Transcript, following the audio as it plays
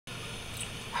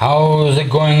How's it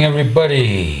going,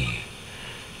 everybody?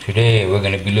 Today we're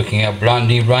going to be looking at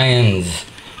Blondy Ryan's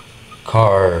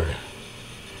card.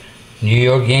 New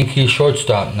York Yankees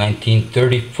shortstop,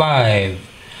 1935,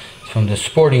 from the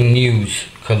Sporting News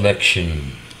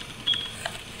collection.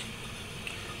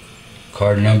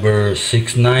 Card number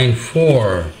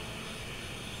 694.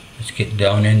 Let's get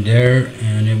down in there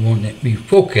and it won't let me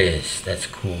focus. That's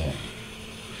cool.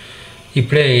 He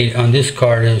played on this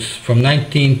card is from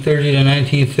 1930 to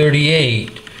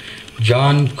 1938.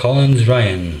 John Collins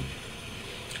Ryan.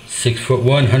 6'1",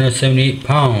 178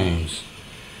 pounds.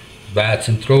 Bats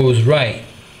and throws right.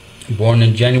 Born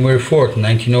on January 4th,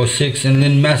 1906 in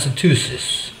Lynn,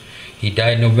 Massachusetts. He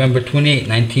died November 28,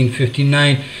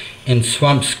 1959 in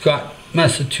Swampscott,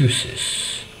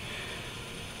 Massachusetts.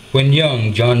 When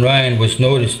young, John Ryan was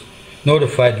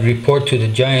notified to report to the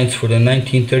Giants for the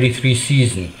 1933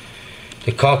 season.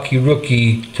 The cocky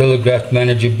rookie telegraphed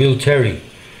manager Bill Terry,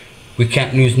 "We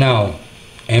can't lose now.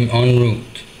 I'm en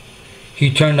route."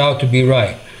 He turned out to be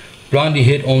right. Blondy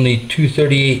hit only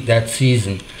 .238 that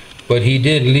season, but he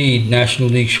did lead National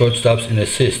League shortstops in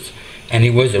assists, and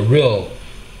he was a real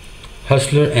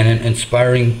hustler and an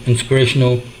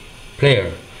inspirational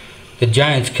player. The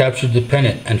Giants captured the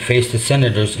pennant and faced the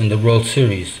Senators in the World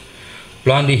Series.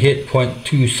 Blondy hit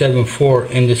 .274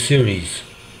 in the series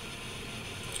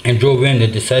and drove in the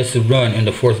decisive run in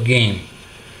the fourth game.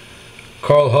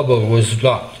 Carl Hubbell was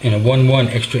locked in a 1-1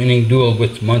 extra inning duel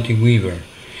with Monty Weaver.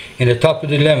 In the top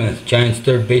of the 11th, Giants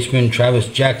third baseman Travis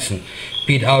Jackson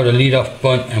beat out a leadoff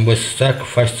bunt and was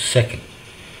sacrificed to second.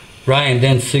 Ryan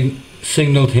then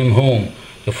signaled him home.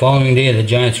 The following day, the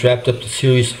Giants wrapped up the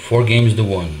series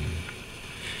 4-1.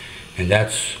 And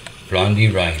that's Blondy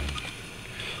Ryan.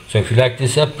 So if you like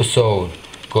this episode,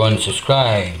 go ahead and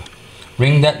subscribe.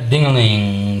 Ring that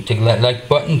ding-a-ling, take that like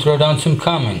button, throw down some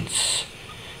comments.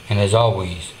 And as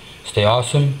always, stay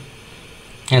awesome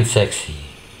and sexy.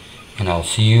 And I'll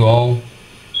see you all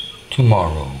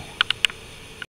tomorrow.